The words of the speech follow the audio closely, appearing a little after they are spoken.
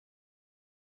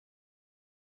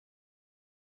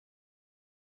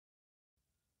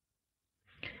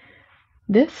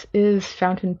This is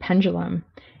Fountain Pendulum,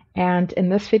 and in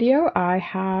this video I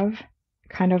have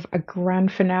kind of a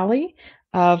grand finale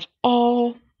of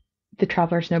all the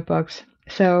Traveler's Notebooks.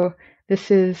 So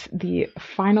this is the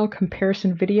final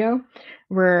comparison video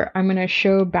where I'm going to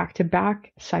show back to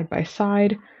back, side by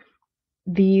side,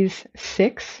 these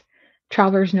 6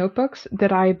 Traveler's Notebooks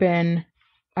that I've been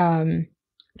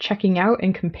checking out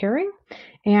and comparing.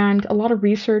 And a lot of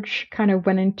research kind of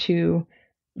went into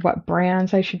what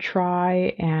brands I should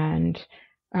try and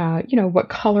what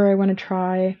color I want to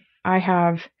try. I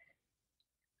have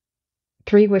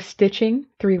 3 with stitching,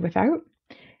 3 without,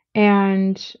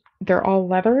 and they're all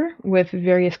leather with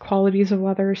various qualities of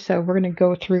leather. So we're going to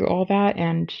go through all that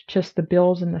and just the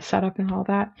builds and the setup and all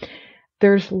that.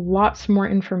 There's lots more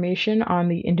information on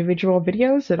the individual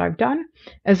videos that I've done,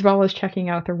 as well as checking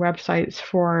out their websites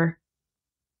for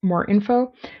more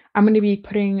info. I'm going to be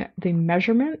putting the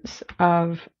measurements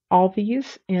of all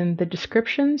these in the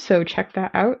description, so check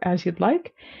that out as you'd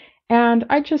like. And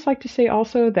I'd just like to say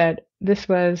also that this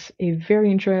was a very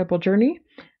enjoyable journey,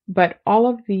 but all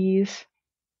of these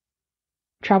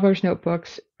Traveler's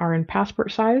Notebooks are in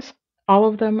passport size. All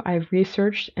of them I've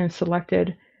researched and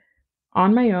selected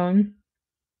on my own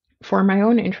for my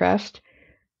own interest,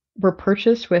 were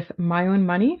purchased with my own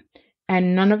money,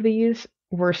 and none of these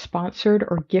were sponsored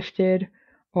or gifted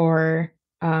or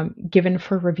given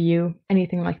for review,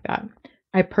 anything like that.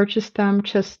 I purchased them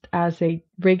just as a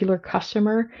regular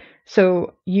customer,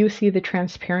 so you see the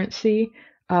transparency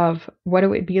of what it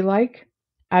would be like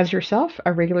as yourself,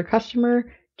 a regular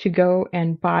customer, to go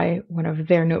and buy one of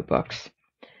their notebooks.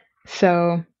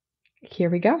 So here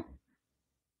we go.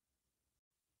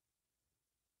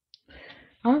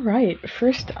 All right,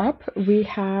 first up we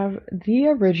have the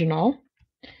original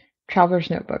Traveler's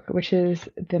Notebook, which is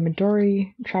the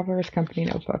Midori Traveler's Company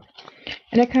Notebook.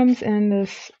 And it comes in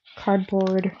this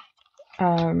cardboard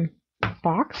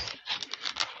box,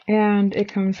 and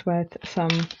it comes with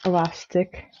some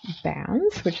elastic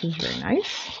bands, which is very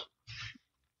nice.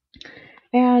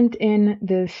 And in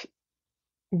this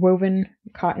woven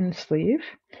cotton sleeve,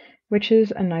 which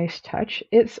is a nice touch.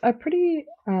 It's a pretty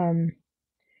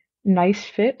nice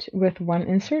fit with one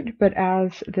insert, but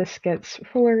as this gets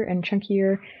fuller and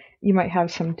chunkier, you might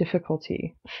have some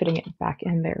difficulty fitting it back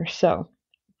in there. So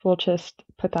we'll just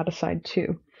put that aside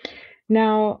too.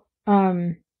 Now,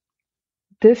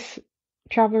 this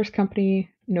Traveler's Company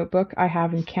notebook I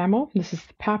have in camel. This is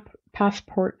the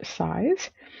passport size,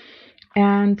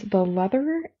 and the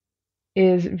leather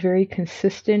is very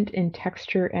consistent in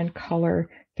texture and color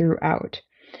throughout.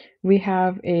 We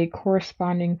have a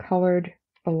corresponding colored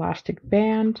elastic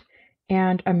band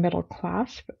and a metal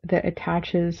clasp that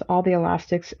attaches all the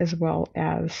elastics as well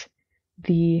as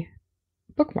the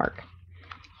bookmark,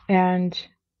 and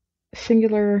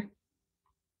singular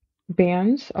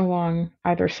bands along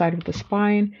either side of the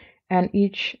spine, and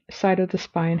each side of the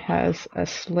spine has a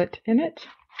slit in it.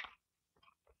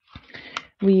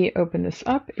 We open this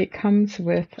up. It comes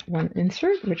with one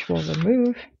insert, which we'll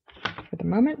remove for the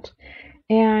moment,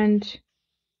 and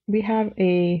we have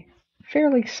a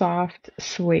fairly soft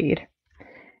suede,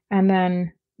 and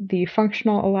then the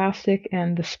functional elastic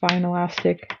and the spine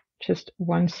elastic, just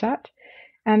one set,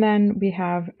 and then we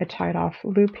have a tied off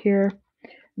loop here.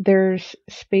 There's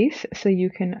space so you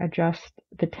can adjust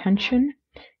the tension,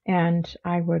 and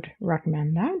I would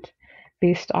recommend that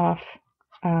based off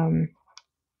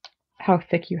how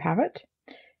thick you have it.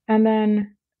 And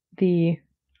then the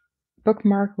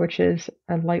bookmark, which is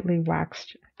a lightly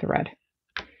waxed thread.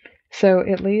 So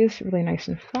it lays really nice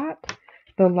and flat.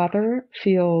 The leather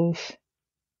feels,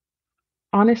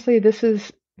 honestly, this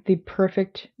is the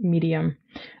perfect medium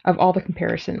of all the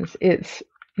comparisons. It's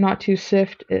not too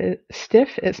stiff,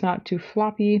 it's not too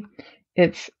floppy,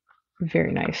 it's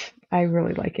very nice. I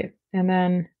really like it. And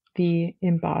then the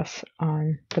emboss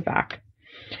on the back.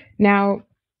 Now,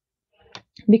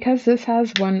 because this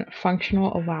has one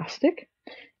functional elastic,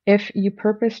 if you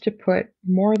purpose to put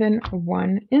more than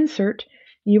one insert,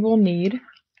 you will need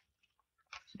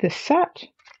this set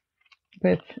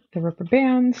with the rubber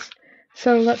bands.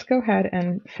 So let's go ahead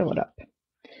and fill it up.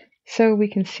 So we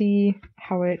can see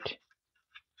how it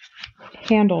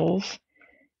handles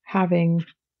having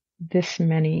this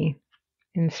many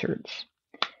inserts.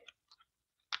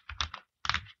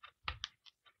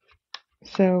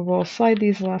 So we'll slide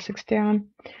these elastics down.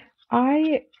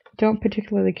 I don't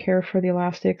particularly care for the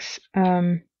elastics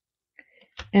in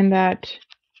that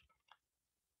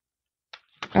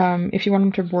if you want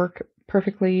them to work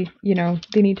perfectly,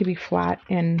 they need to be flat,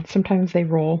 and sometimes they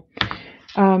roll.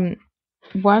 One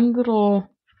little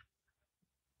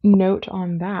note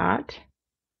on that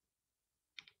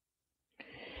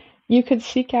You could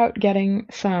seek out getting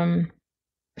some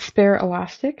spare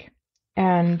elastic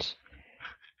and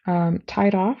tie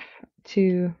it off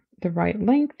to the right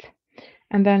length.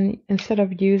 And then instead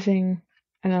of using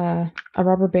a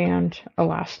rubber band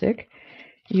elastic,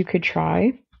 you could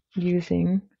try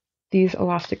using these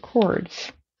elastic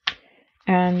cords.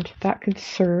 And that could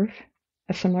serve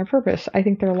a similar purpose. I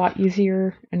think they're a lot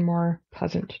easier and more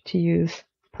pleasant to use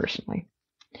personally.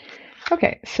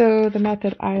 Okay, so the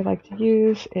method I like to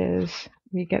use is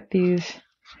we get these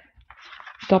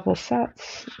double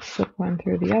sets, slip one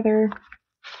through the other,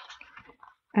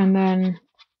 and then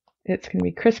it's going to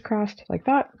be crisscrossed like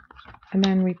that, and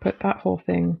then we put that whole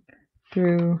thing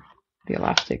through the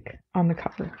elastic on the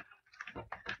cover.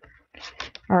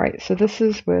 All right, so this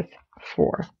is with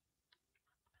 4.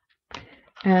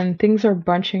 And things are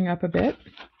bunching up a bit,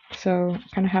 so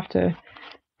kind of have to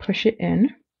push it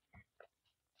in.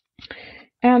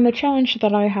 And the challenge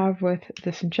that I have with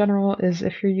this in general is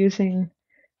if you're using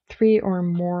 3 or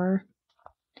more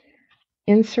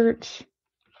inserts,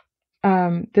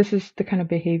 this is the kind of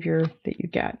behavior that you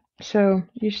get. So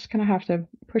you just kind of have to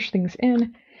push things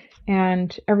in,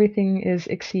 and everything is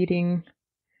exceeding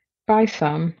by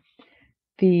some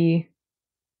the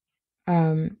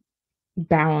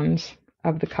bounds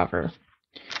of the cover.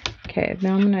 Okay,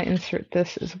 now I'm going to insert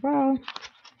this as well.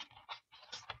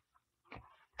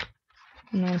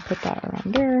 And then put that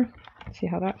around there. See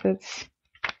how that fits.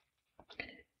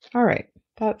 All right,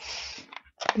 this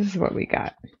is what we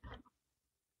got.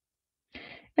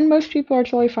 And most people are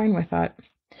totally fine with that.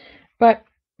 But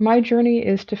my journey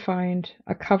is to find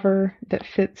a cover that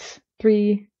fits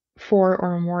 3, 4,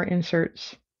 or more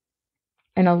inserts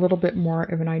in a little bit more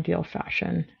of an ideal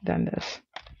fashion than this.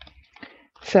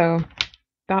 So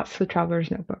that's the Traveler's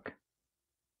Notebook.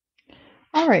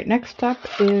 All right, next up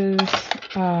is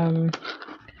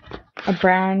a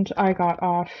brand I got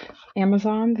off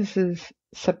Amazon. This is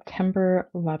September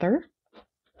Leather.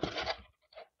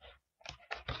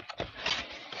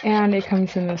 And it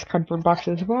comes in this cardboard box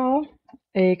as well.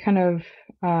 A kind of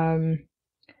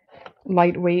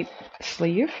lightweight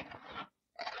sleeve.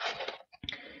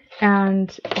 And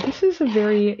this is a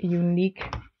very unique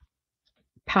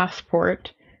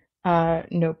passport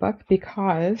notebook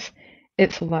because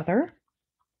it's leather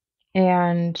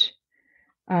and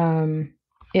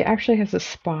it actually has a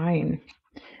spine.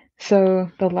 So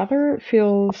the leather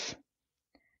feels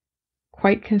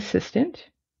quite consistent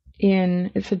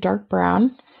it's a dark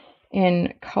brown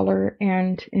in color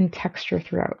and in texture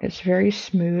throughout. It's very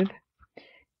smooth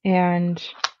and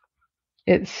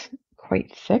it's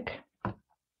quite thick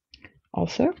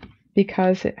also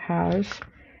because it has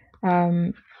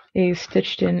a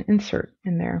stitched in insert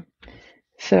in there.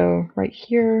 So right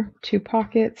here, 2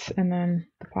 pockets, and then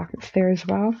the pockets there as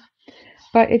well.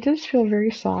 But it does feel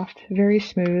very soft, very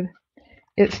smooth.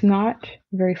 It's not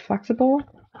very flexible.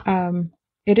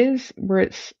 It is where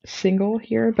it's single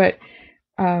here, but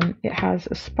it has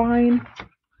a spine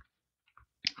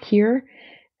here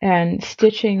and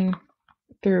stitching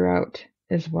throughout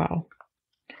as well.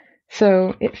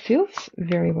 So it feels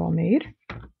very well made.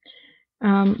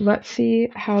 Let's see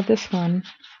how this one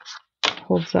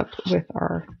holds up with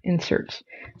our inserts.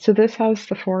 So this has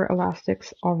the 4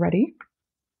 elastics already.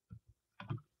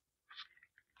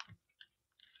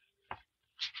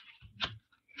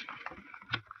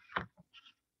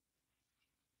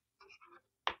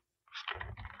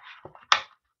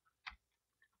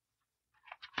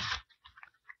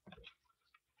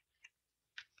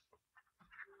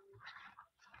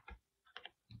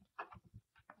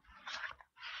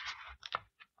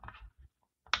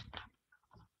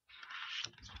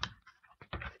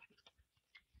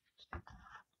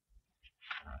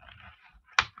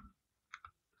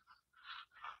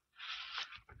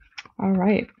 All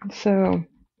right, so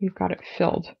we've got it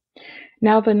filled.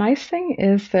 Now the nice thing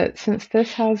is that since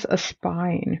this has a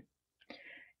spine,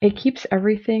 it keeps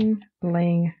everything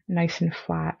laying nice and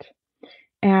flat.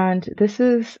 And this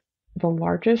is the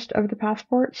largest of the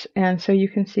passports, and so you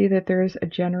can see that there's a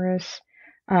generous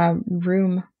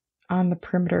room on the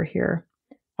perimeter here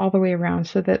all the way around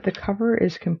so that the cover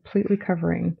is completely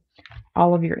covering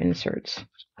all of your inserts.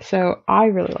 So I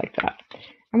really like that.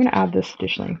 I'm going to add this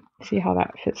additionally, see how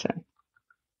that fits in.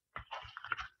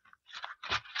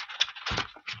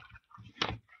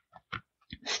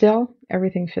 Still,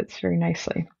 everything fits very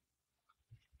nicely.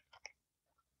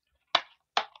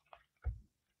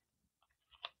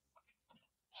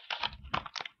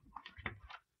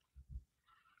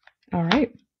 All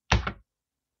right.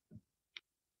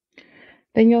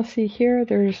 Then you'll see here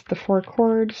there's the 4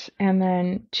 cords and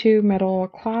then 2 metal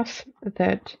clasps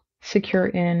that secure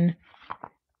in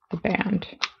the band.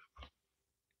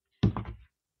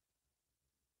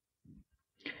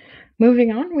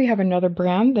 Moving on, we have another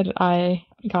brand that I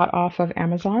got off of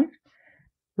Amazon,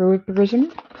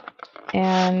 Robrasim,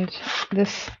 and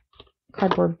this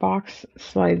cardboard box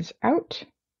slides out,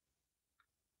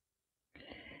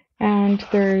 and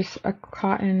there's a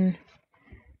cotton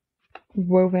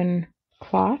woven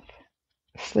cloth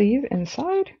sleeve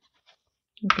inside.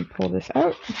 You can pull this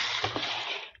out,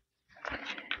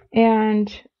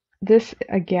 and this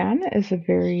again is a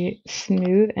very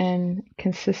smooth and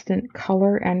consistent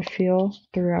color and feel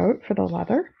throughout for the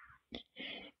leather.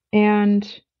 And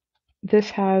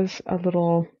this has a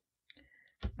little,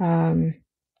 I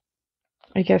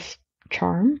guess,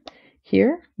 charm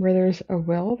here. Where there's a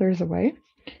will, there's a way.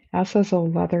 It also has a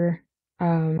leather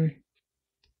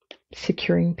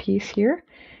securing piece here.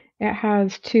 It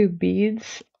has 2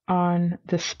 beads on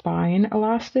the spine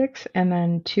elastics and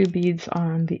then 2 beads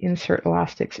on the insert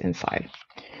elastics inside.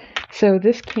 So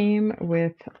this came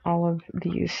with all of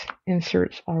these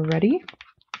inserts already.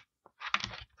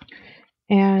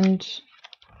 And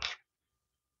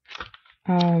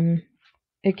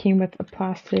it came with a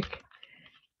plastic,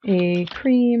 a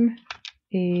cream,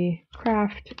 a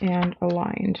craft, and a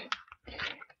lined.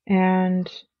 And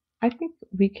I think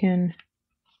we can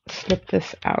slip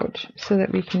this out so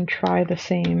that we can try the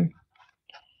same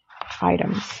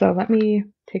items. So let me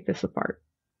take this apart.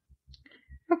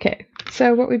 Okay,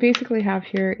 so what we basically have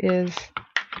here is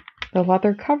the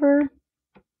leather cover,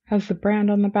 has the brand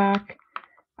on the back,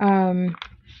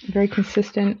 very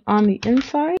consistent on the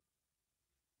inside.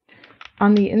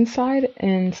 On the inside,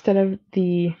 instead of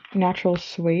the natural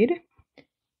suede,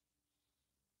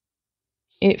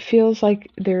 it feels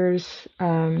like there's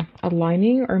a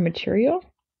lining or material.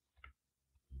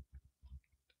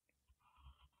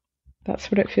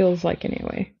 That's what it feels like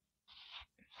anyway.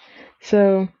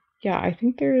 So yeah, I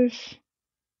think there's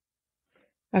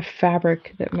a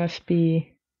fabric that must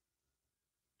be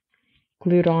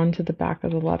glued on to the back of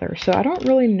the leather. So I don't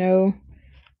really know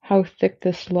how thick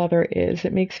this leather is.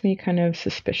 It makes me kind of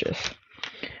suspicious.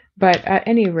 But at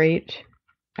any rate,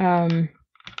 yeah,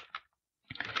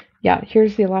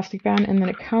 here's the elastic band, and then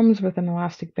it comes with an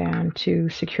elastic band to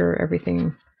secure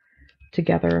everything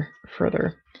together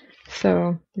further.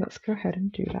 So let's go ahead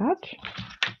and do that.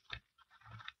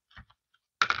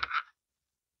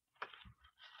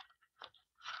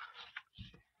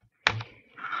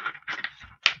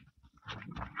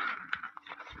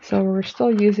 So we're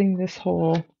still using this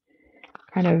whole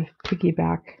kind of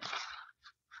piggyback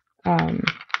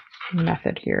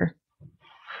method here.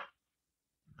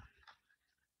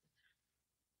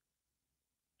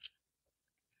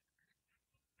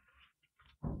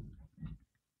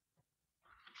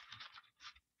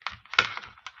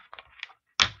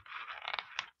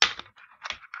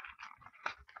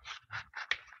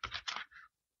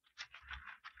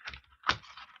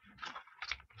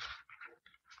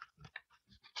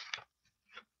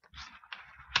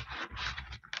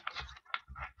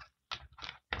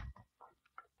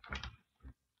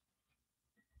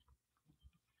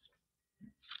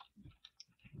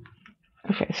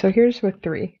 Okay, so here's with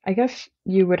 3. I guess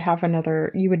you would have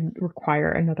another, you would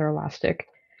require another elastic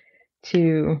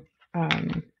to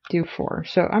do 4.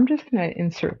 So I'm just going to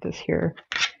insert this here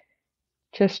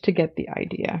just to get the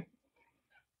idea.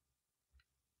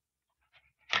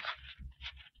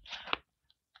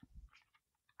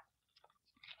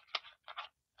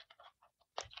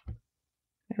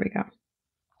 There we go.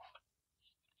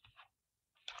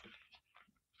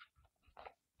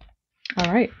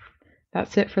 All right,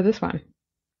 that's it for this one.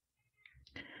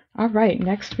 All right,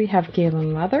 next we have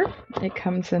Galen Leather. It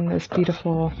comes in this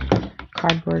beautiful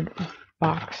cardboard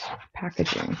box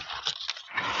packaging.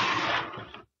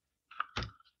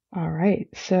 All right,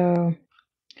 so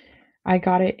I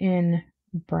got it in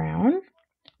brown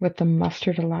with the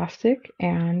mustard elastic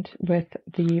and with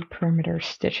the perimeter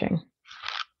stitching.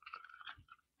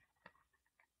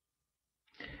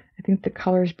 I think the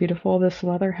color is beautiful. This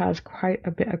leather has quite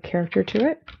a bit of character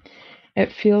to it.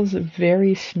 It feels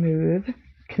very smooth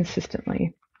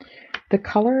consistently. The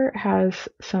color has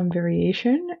some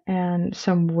variation and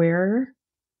some wear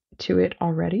to it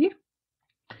already.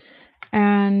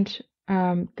 And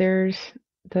there's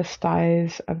the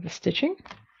size of the stitching.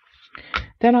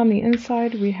 Then on the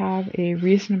inside, we have a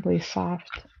reasonably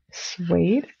soft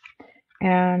suede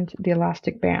and the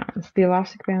elastic bands. The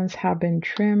elastic bands have been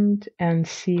trimmed and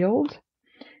sealed,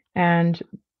 and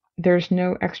there's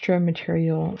no extra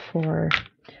material for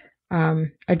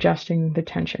adjusting the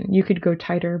tension. You could go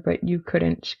tighter, but you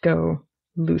couldn't go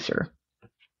looser.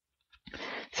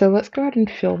 So let's go ahead and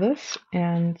fill this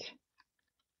and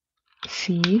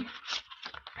see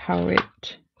how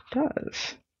it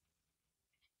does.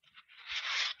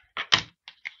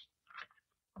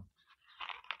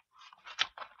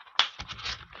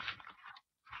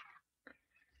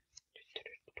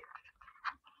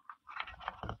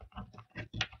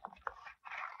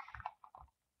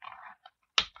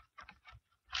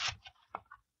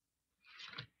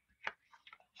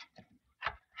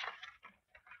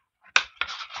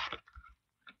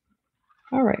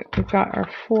 All right, we've got our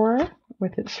 4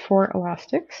 with its 4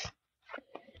 elastics,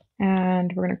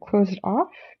 and we're going to close it off,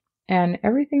 and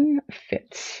everything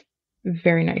fits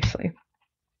very nicely.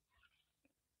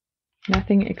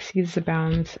 Nothing exceeds the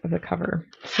bounds of the cover,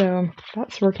 so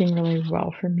that's working really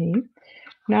well for me.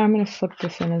 Now I'm going to slip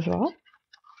this in as well.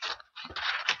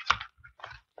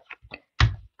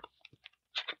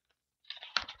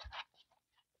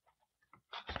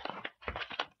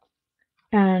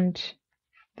 And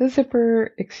the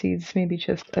zipper exceeds maybe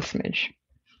just a smidge,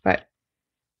 but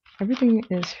everything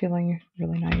is feeling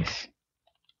really nice.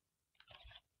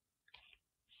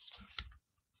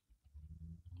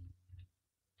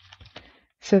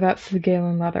 So that's the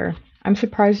Galen Leather. I'm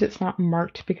surprised it's not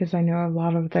marked because I know a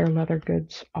lot of their leather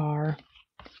goods are.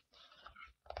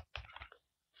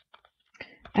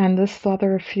 And this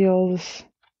leather feels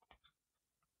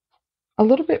a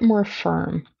little bit more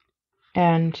firm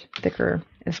and thicker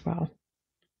as well.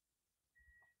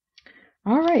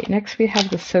 All right, next we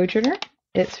have the Sojourner.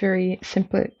 It's very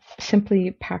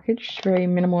simply packaged, very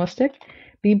minimalistic.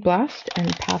 Be blessed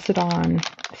and pass it on,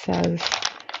 says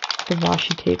the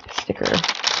washi tape sticker.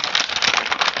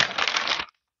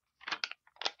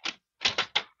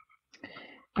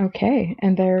 Okay,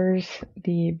 and there's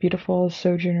the beautiful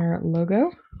Sojourner logo.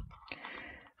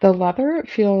 The leather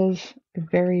feels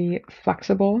very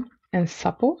flexible and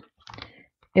supple.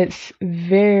 It's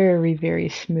very, very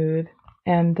smooth,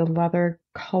 and the leather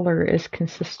color is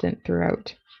consistent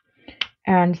throughout.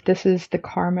 And this is the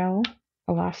caramel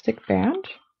elastic band.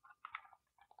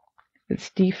 It's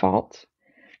default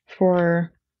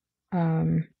for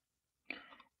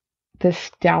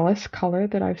this Dallas color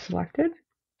that I've selected.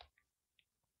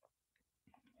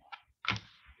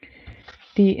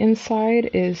 The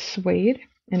inside is suede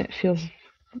and it feels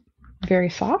very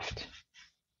soft.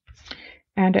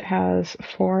 And it has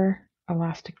 4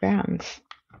 elastic bands.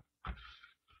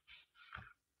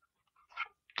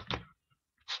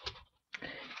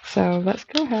 So let's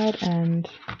go ahead and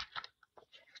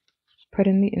put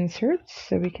in the inserts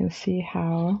so we can see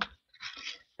how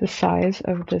the size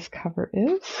of this cover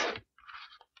is.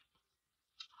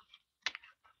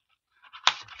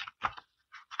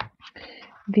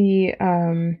 The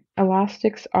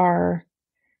elastics are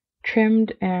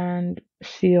trimmed and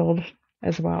sealed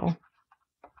as well.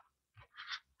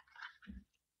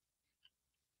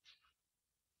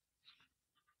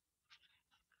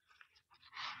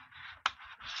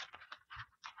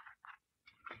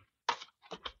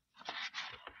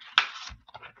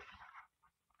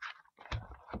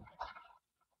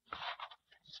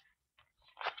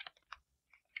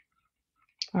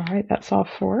 All right, that's all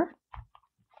 4.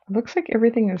 It looks like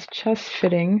everything is just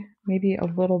fitting, maybe a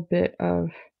little bit of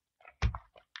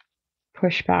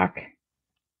pushback.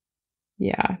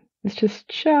 Yeah, it's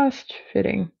just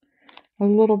fitting. A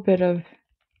little bit of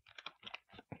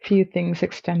a few things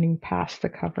extending past the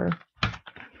cover. I'm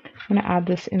going to add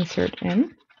this insert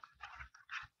in.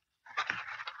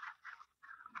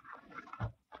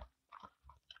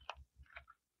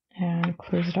 And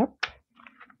close it up.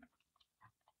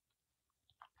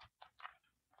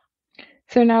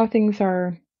 So now things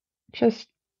are just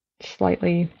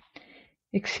slightly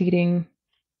exceeding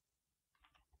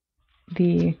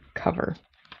the cover.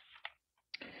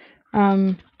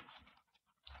 The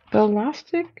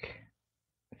elastic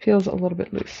feels a little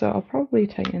bit loose, so I'll probably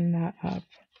tighten that up.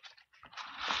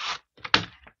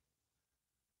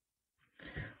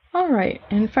 Alright,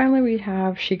 and finally we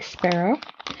have Chic Sparrow.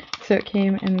 So it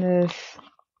came in this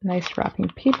nice wrapping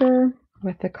paper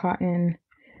with the cotton,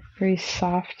 very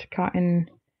soft cotton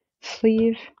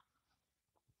sleeve.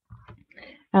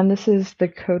 And this is the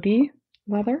Cody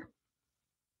leather.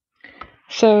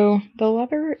 So the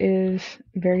leather is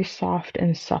very soft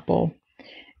and supple,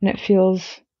 and it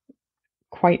feels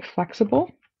quite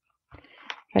flexible.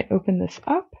 If I open this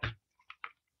up,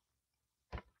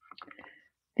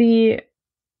 the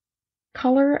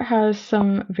color has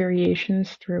some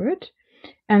variations through it,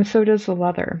 and so does the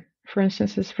leather. For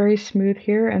instance, it's very smooth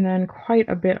here, and then quite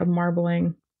a bit of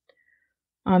marbling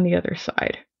on the other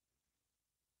side.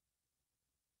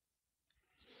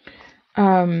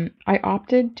 I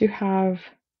opted to have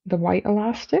the white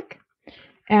elastic,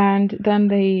 and then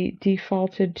they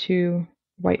defaulted to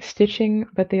white stitching,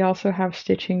 but they also have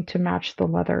stitching to match the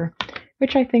leather,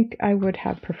 which I think I would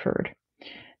have preferred.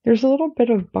 There's a little bit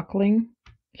of buckling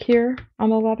here on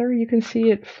the leather. You can see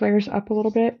it flares up a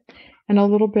little bit, and a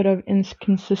little bit of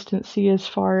inconsistency as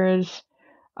far as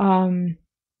the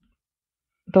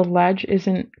ledge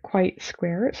isn't quite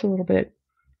square. It's a little bit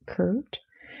curved.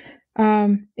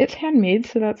 It's handmade,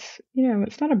 so that's,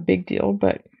 it's not a big deal,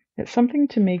 but it's something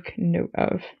to make note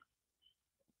of.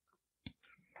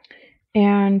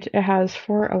 And it has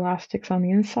 4 elastics on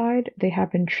the inside. They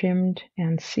have been trimmed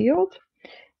and sealed.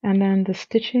 And then the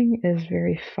stitching is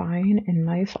very fine and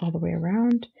nice all the way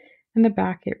around. In the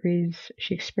back it reads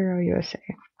Chic Sparrow USA.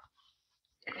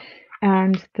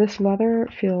 And this leather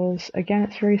feels, again,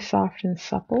 it's very soft and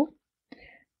supple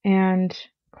and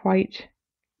quite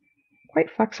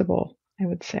flexible, I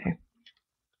would say.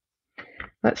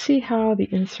 Let's see how the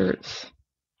inserts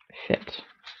fit.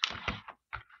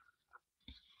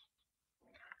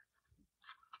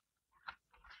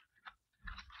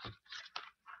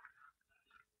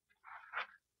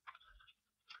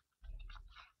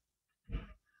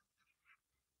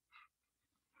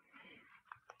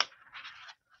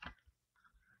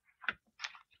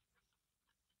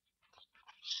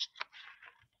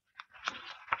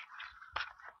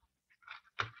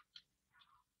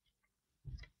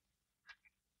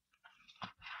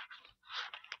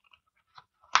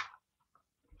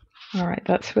 All right,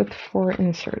 that's with 4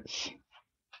 inserts.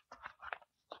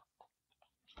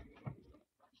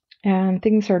 And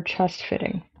things are chest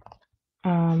fitting.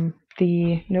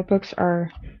 The notebooks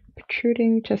are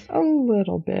protruding just a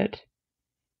little bit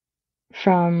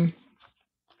from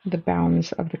the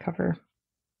bounds of the cover.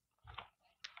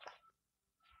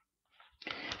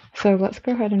 So let's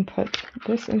go ahead and put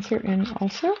this insert in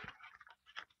also.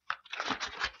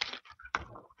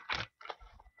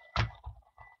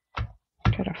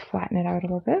 Try to flatten it out a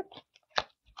little bit.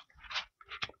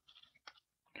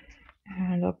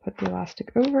 And I'll put the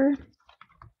elastic over.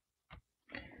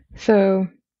 So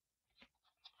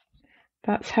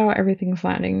that's how everything's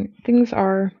landing. Things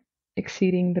are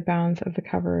exceeding the bounds of the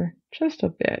cover just a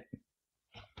bit.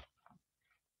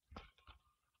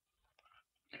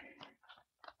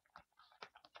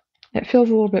 It feels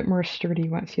a little bit more sturdy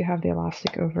once you have the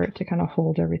elastic over it to kind of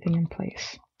hold everything in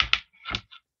place.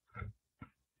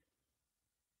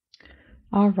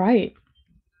 All right.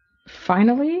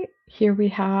 Finally, here we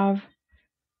have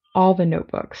all the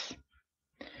notebooks.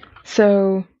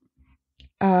 So,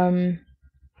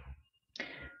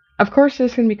 of course,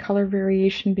 there's going to be color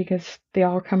variation because they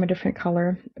all come a different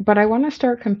color, but I want to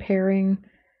start comparing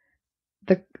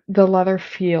the leather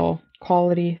feel,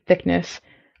 quality, thickness,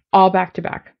 all back to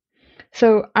back.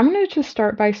 So I'm going to just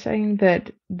start by saying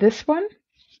that this one,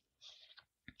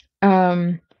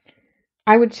 I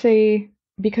would say,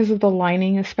 because of the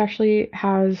lining especially,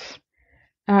 has,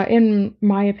 in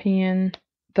my opinion,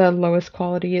 the lowest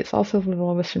quality. It's also the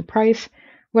lowest in price.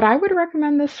 What I would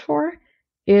recommend this for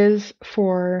is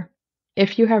for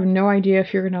if you have no idea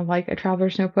if you're going to like a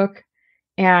traveler's notebook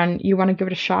and you want to give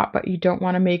it a shot, but you don't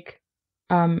want to make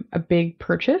a big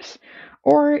purchase,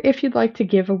 or if you'd like to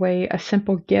give away a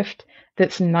simple gift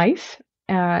that's nice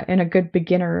and a good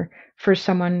beginner for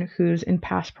someone who's in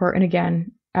Passport. And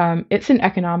again, it's an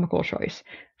economical choice.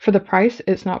 For the price,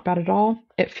 it's not bad at all.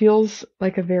 It feels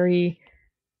like a very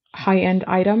high-end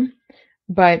item,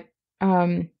 but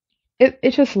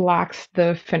it just lacks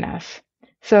the finesse.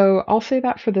 So I'll say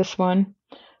that for this one.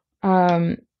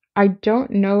 I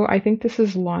don't know, I think this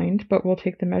is lined, but we'll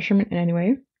take the measurement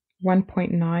anyway.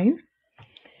 1.9.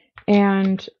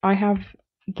 And I have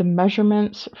the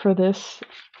measurements for this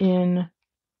in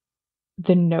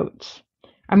the notes.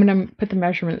 I'm going to put the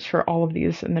measurements for all of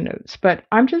these in the notes, but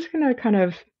I'm just going to kind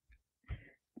of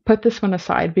put this one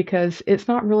aside because it's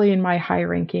not really in my high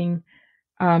ranking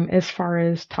as far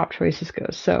as top choices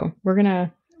goes. So we're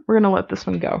gonna let this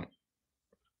one go.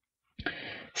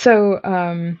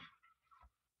 So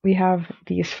we have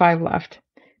these 5 left.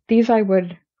 These I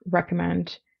would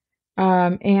recommend,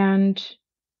 and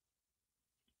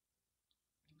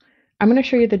I'm going to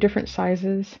show you the different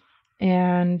sizes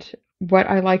and what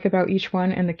I like about each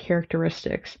one and the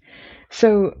characteristics.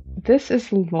 So this is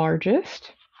the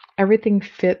largest. Everything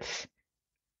fits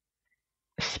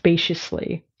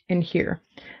spaciously in here.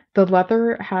 The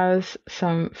leather has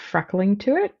some freckling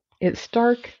to it. It's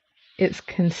dark, it's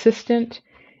consistent,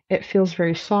 it feels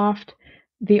very soft.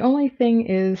 The only thing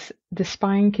is the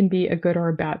spine can be a good or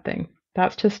a bad thing.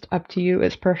 That's just up to you.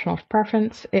 It's personal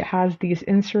preference. It has these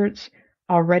inserts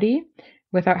already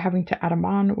without having to add them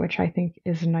on, which I think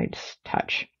is a nice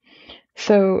touch.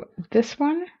 So this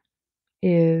one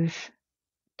is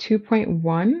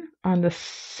 2.1 on the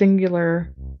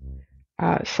singular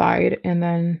side, and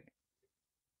then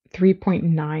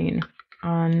 3.9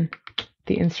 on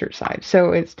the insert side.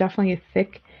 So it's definitely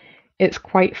thick. It's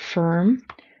quite firm.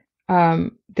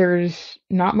 There's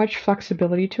not much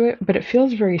flexibility to it, but it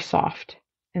feels very soft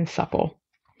and supple.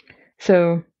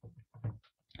 So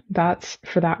that's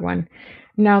for that one.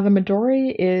 Now the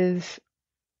Midori is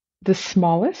the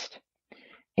smallest,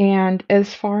 and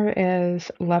as far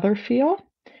as leather feel,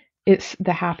 it's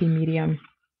the happy medium.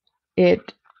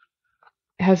 It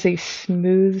has a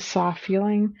smooth, soft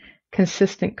feeling,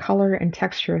 consistent color and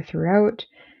texture throughout.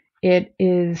 It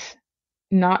is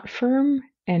not firm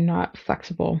and not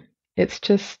flexible. It's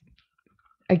just,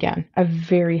 again, a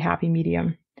very happy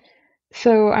medium.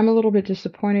 So I'm a little bit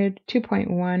disappointed.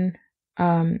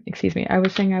 2.1, excuse me, I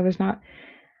was saying I was a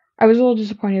little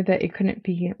disappointed that it couldn't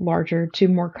be larger to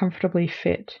more comfortably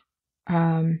fit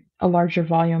a larger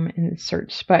volume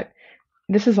inserts, but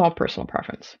this is all personal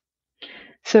preference.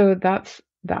 So that's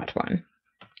that one.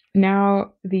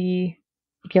 Now the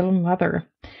Galen Leather.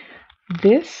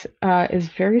 This is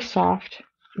very soft,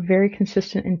 very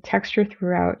consistent in texture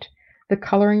throughout. The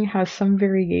coloring has some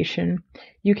variation.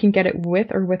 You can get it with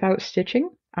or without stitching.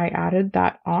 I added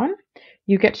that on.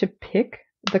 You get to pick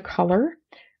the color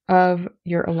of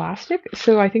your elastic.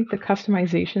 So I think the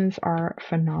customizations are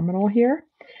phenomenal here.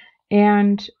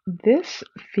 And this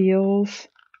feels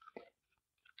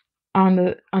on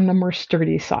the more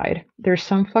sturdy side. There's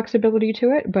some flexibility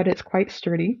to it, but it's quite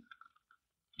sturdy.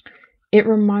 It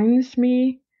reminds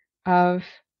me of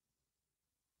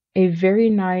a very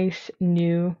nice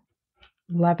new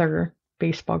leather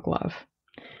baseball glove.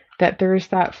 That there's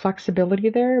that flexibility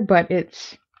there, but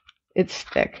it's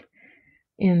thick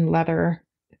in leather.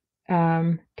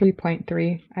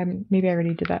 3.3. Maybe I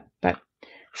already did that, but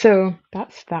so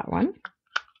that's that one.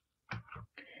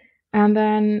 And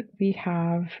then we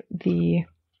have the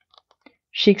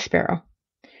Chic Sparrow.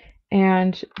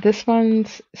 And this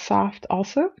one's soft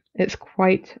also. It's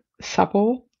quite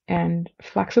supple and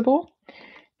flexible.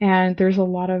 And there's a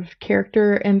lot of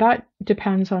character, and that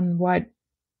depends on what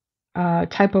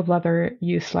type of leather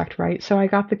you select, right? So I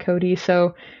got the Cody,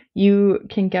 so you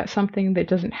can get something that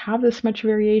doesn't have this much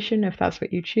variation if that's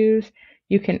what you choose.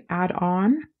 You can add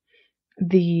on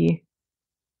the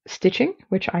stitching,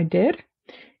 which I did,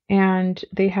 and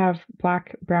they have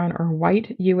black, brown, or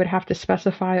white. You would have to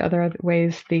specify other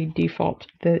ways they default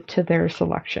to their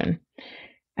selection.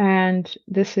 And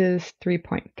this is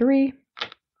 3.3.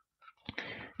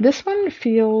 This one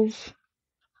feels,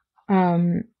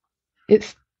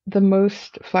 it's the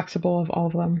most flexible of all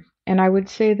of them. And I would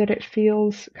say that it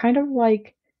feels kind of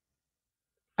like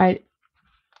a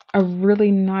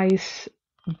really nice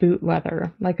boot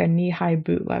leather, like a knee-high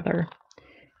boot leather.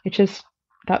 It just,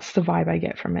 that's the vibe I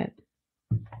get from it.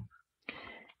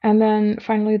 And then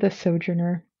finally the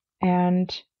Sojourner.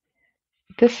 And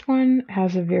this one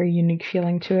has a very unique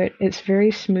feeling to it. It's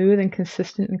very smooth and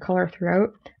consistent in color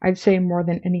throughout. I'd say more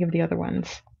than any of the other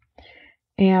ones.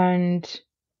 And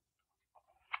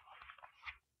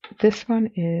this one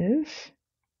is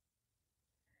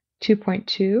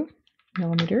 2.2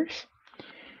 millimeters.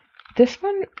 This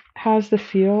one has the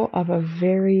feel of a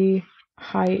very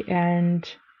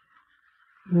high-end,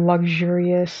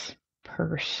 luxurious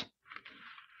purse.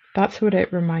 That's what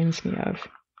it reminds me of.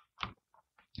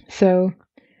 So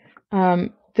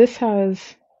this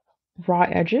has raw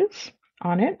edges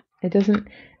on it.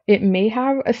 It may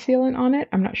have a sealant on it.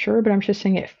 I'm not sure, but I'm just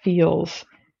saying it feels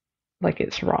like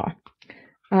it's raw.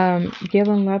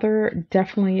 Galen Leather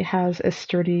definitely has a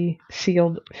sturdy,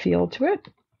 sealed feel to it.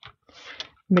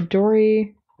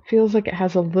 Midori feels like it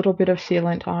has a little bit of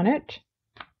sealant on it.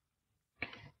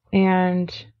 And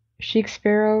Chic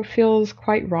Sparrow feels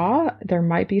quite raw. There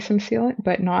might be some sealant,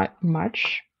 but not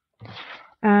much.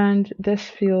 And this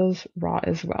feels raw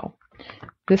as well.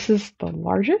 This is the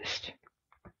largest.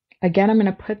 Again, I'm going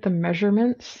to put the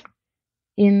measurements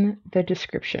in the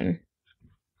description.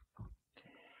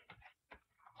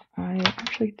 I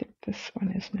actually think this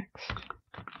one is next.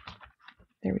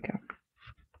 There we go.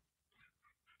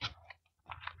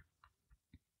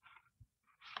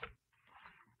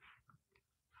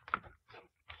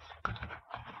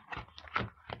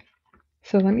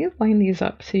 So let me line these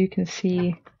up so you can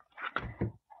see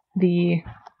the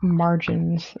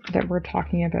margins that we're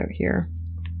talking about here,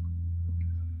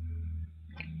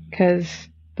 because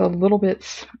the little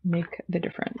bits make the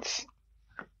difference.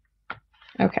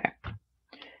 Okay,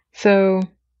 so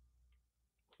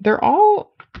they're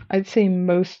all, I'd say,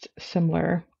 most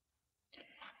similar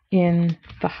in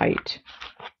the height,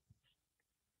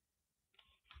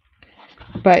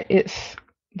 but it's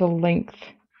the length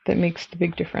that makes the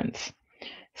big difference.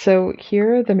 So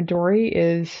here the Midori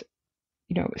is,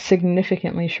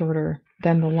 significantly shorter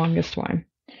than the longest one.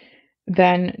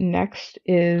 Then next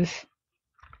is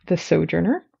the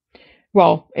Sojourner.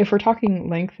 Well, if we're talking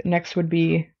length, next would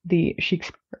be the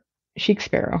Chic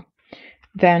Sparrow.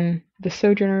 Then the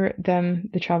Sojourner, then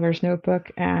the Traveler's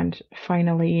Notebook, and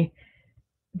finally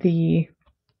the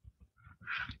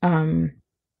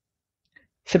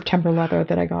September leather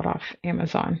that I got off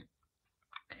Amazon.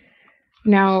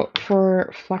 Now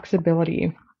for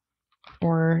flexibility,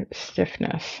 or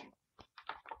stiffness.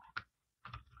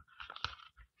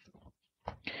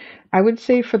 I would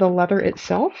say for the leather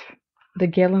itself, the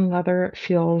Galen leather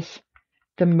feels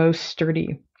the most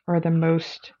sturdy or the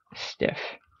most stiff.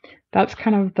 That's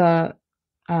kind of the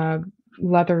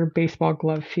leather baseball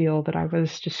glove feel that I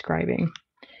was describing.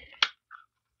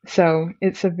 So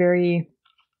it's a very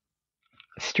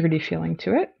sturdy feeling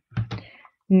to it.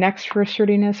 Next for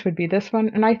sturdiness would be this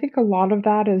one, and I think a lot of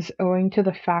that is owing to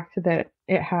the fact that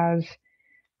it has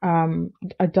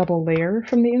a double layer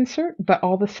from the insert, but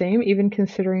all the same, even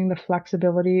considering the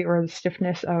flexibility or the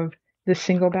stiffness of the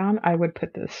single bound, I would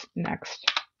put this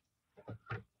next.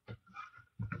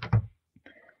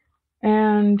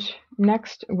 And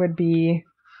next would be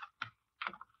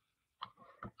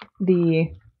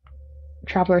the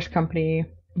Traveler's Company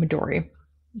Midori.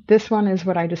 This one is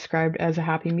what I described as a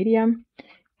happy medium,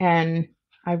 and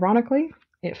ironically,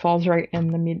 it falls right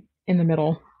in the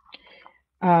middle.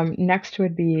 Next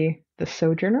would be the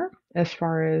Sojourner. As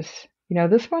far as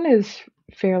this one is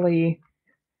fairly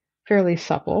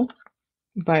supple,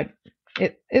 but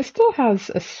it still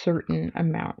has a certain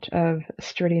amount of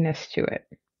sturdiness to it.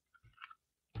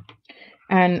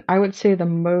 And I would say the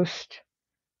most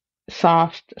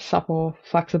soft, supple,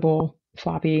 flexible,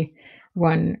 floppy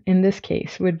one in this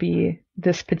case would be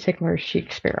this particular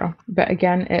Chic Sparrow. But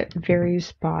again, it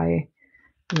varies by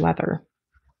leather.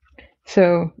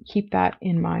 So keep that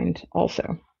in mind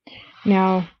also.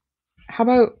 Now, how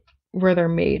about where they're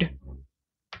made?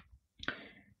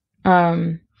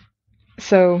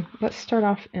 So let's start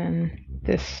off in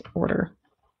this order.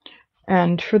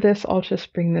 And for this, I'll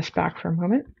just bring this back for a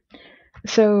moment.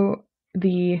 So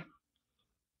the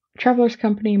Traveler's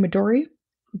Company Midori,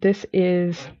 this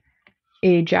is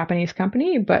a Japanese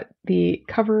company, but the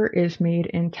cover is made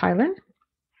in Thailand.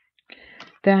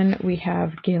 Then we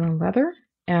have Galen Leather,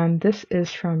 and this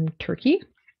is from Turkey.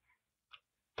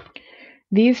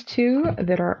 These two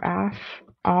that are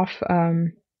off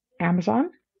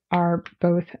Amazon are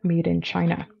both made in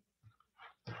China.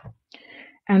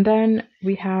 And then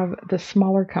we have the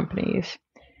smaller companies,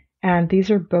 and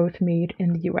these are both made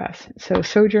in the US. So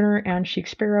Sojourner and Chic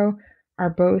Sparrow are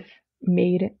both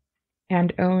made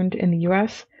and owned in the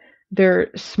US. They're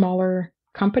smaller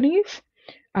companies.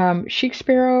 Chic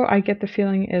Sparrow, I get the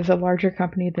feeling, is a larger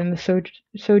company than the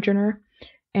Sojourner,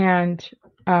 and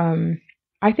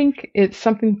I think it's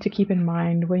something to keep in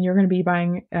mind when you're going to be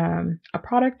buying a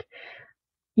product.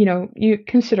 You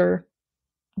consider,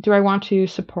 do I want to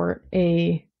support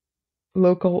a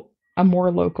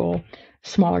more local,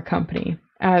 smaller company?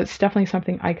 It's definitely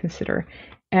something I consider.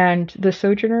 And the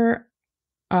Sojourner,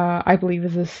 I believe,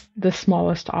 is the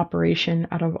smallest operation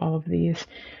out of all of these,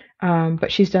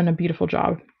 but she's done a beautiful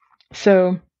job.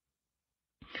 So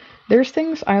there's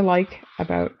things I like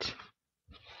about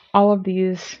all of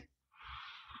these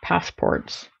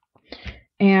passports,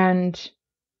 and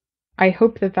I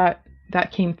hope that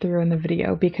came through in the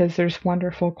video, because there's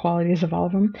wonderful qualities of all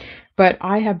of them. But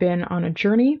I have been on a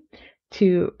journey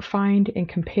to find and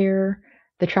compare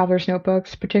the traveler's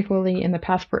notebooks, particularly in the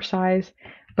passport size,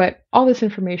 but all this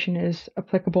information is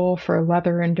applicable for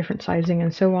leather and different sizing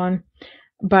and so on.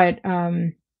 But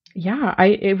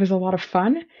it was a lot of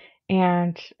fun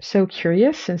and so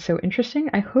curious and so interesting.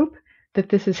 I hope that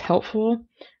this is helpful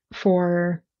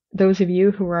for those of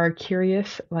you who are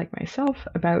curious, like myself,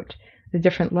 about the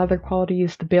different leather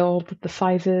qualities, the build, the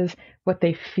sizes, what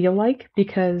they feel like,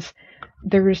 because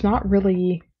there is not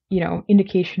really,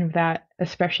 indication of that,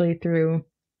 especially through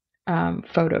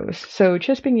photos. So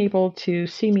just being able to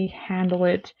see me handle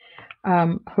it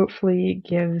hopefully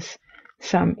gives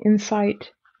some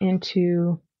insight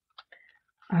into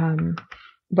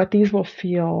what these will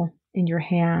feel in your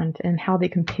hand and how they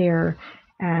compare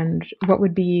and what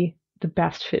would be the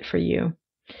best fit for you.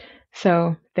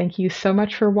 So thank you so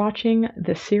much for watching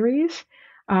this series.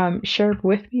 Share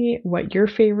with me what your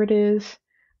favorite is,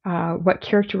 what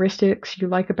characteristics you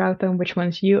like about them, which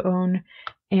ones you own,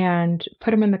 and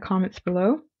put them in the comments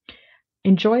below.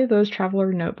 Enjoy those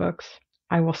traveler notebooks.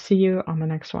 I will see you on the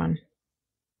next one.